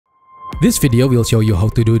This video will show you how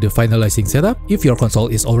to do the finalizing setup if your console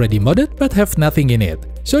is already modded but have nothing in it,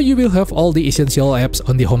 so you will have all the essential apps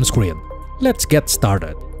on the home screen. Let's get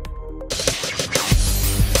started.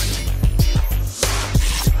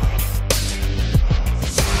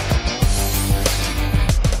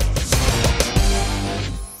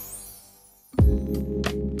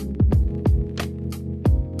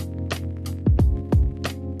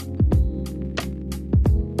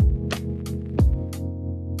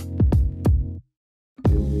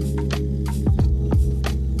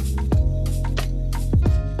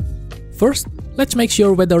 First, let's make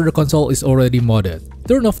sure whether the console is already modded.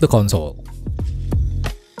 Turn off the console.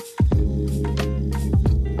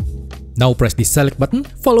 Now press the select button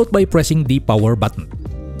followed by pressing the power button.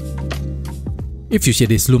 If you see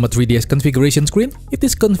this Luma 3ds configuration screen, it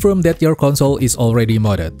is confirmed that your console is already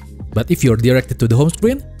modded. But if you're directed to the home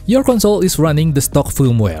screen, your console is running the stock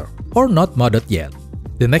firmware, or not modded yet.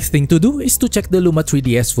 The next thing to do is to check the Luma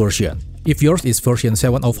 3ds version. If yours is version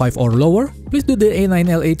 705 or lower, please do the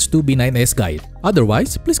A9LH2B9S guide.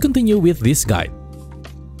 Otherwise, please continue with this guide.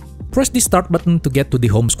 Press the start button to get to the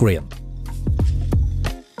home screen.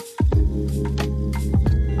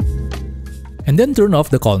 And then turn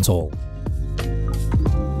off the console.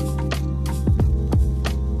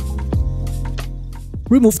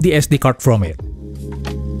 Remove the SD card from it.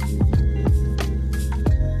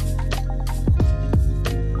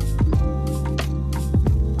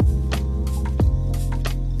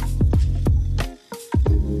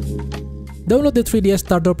 Download the 3ds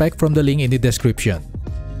starter pack from the link in the description.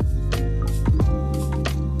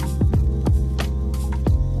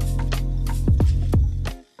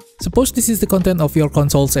 Suppose this is the content of your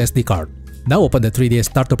console's SD card. Now open the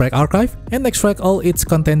 3ds starter pack archive and extract all its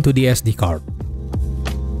content to the SD card.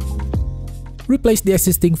 Replace the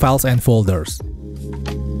existing files and folders.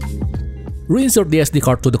 Reinsert the SD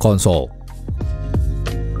card to the console.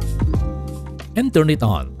 And turn it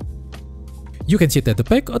on. You can see that the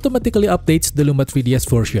pack automatically updates the Luma 3ds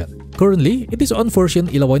version. Currently, it is on version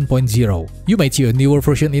 11.0. You might see a newer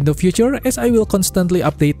version in the future as I will constantly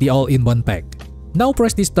update the all-in-one pack. Now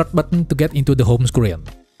press the start button to get into the home screen.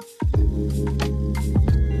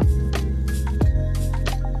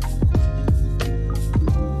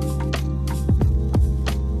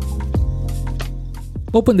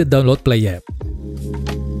 Open the Download Play app.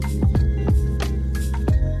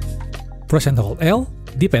 Press and hold L,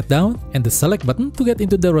 D-pad down, and the select button to get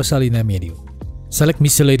into the Rosalina menu. Select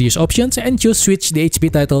miscellaneous options and choose switch the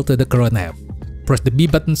HP title to the current app. Press the B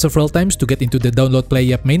button several times to get into the Download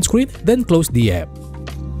Play app main screen, then close the app.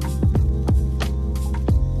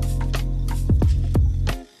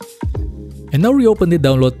 And now reopen the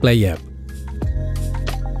Download Play app.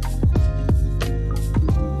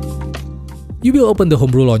 You will open the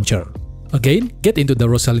Homebrew launcher. Again, get into the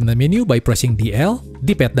Rosalina menu by pressing the L,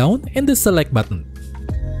 D-pad down, and the select button.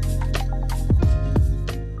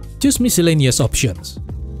 Choose miscellaneous options.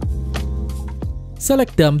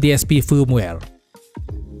 Select Dump DSP firmware.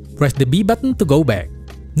 Press the B button to go back.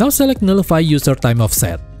 Now select Nullify User Time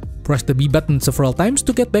Offset. Press the B button several times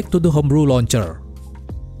to get back to the Homebrew launcher.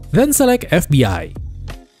 Then select FBI.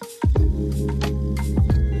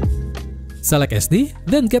 Select SD,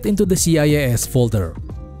 then get into the CIAS folder.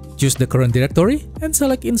 Choose the current directory and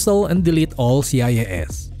select Install and delete all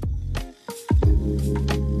CIAS.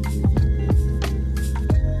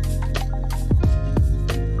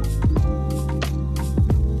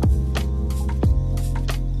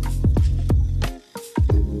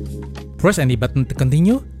 Press any button to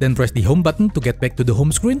continue, then press the home button to get back to the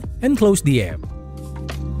home screen and close the app.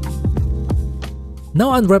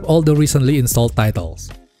 Now unwrap all the recently installed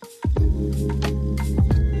titles.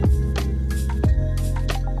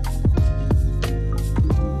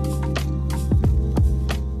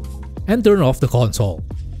 And turn off the console.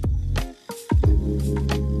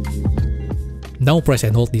 Now press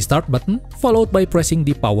and hold the start button followed by pressing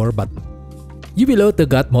the power button. You will load the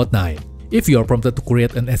God Mode 9. If you are prompted to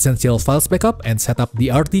create an essential files backup and set up the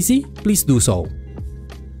RTC, please do so.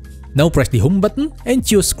 Now press the home button and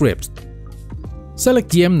choose scripts. Select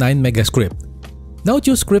GM9 Mega Script. Now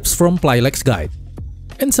choose scripts from Plylex Guide.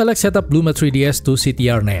 And select Setup Luma 3ds to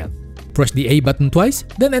CTRNAND. Press the A button twice,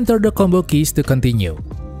 then enter the combo keys to continue.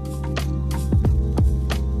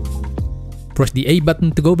 Press the A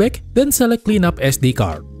button to go back, then select Clean Up SD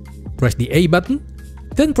card. Press the A button,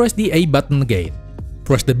 then press the A button again.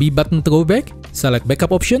 Press the B button to go back, select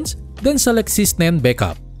Backup Options, then select SysNAND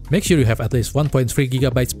Backup. Make sure you have at least 1.3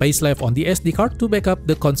 GB space left on the SD card to backup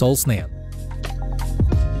the console's NAND.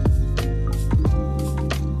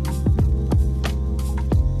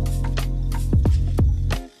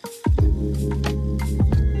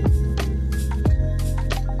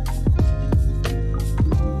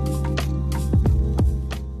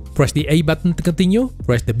 Press the A button to continue,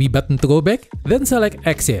 press the B button to go back, then select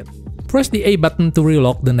Exit. Press the A button to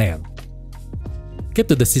relock the NAND. Get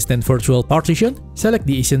to the System Virtual Partition, select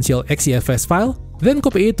the essential XEFS file, then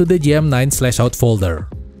copy it to the GM9/out folder.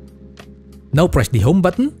 Now press the Home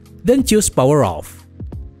button, then choose Power Off.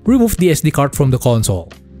 Remove the SD card from the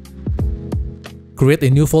console. Create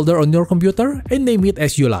a new folder on your computer and name it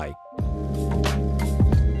as you like.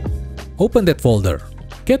 Open that folder.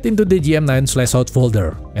 Get into the GM9/out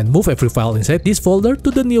folder and move every file inside this folder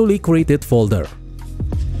to the newly created folder.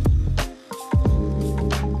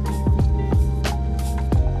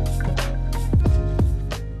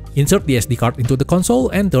 Insert the SD card into the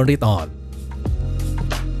console and turn it on.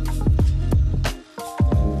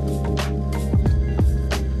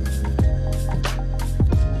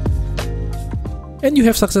 And you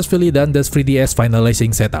have successfully done the 3ds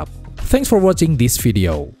Finalizing setup. Thanks for watching this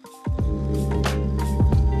video.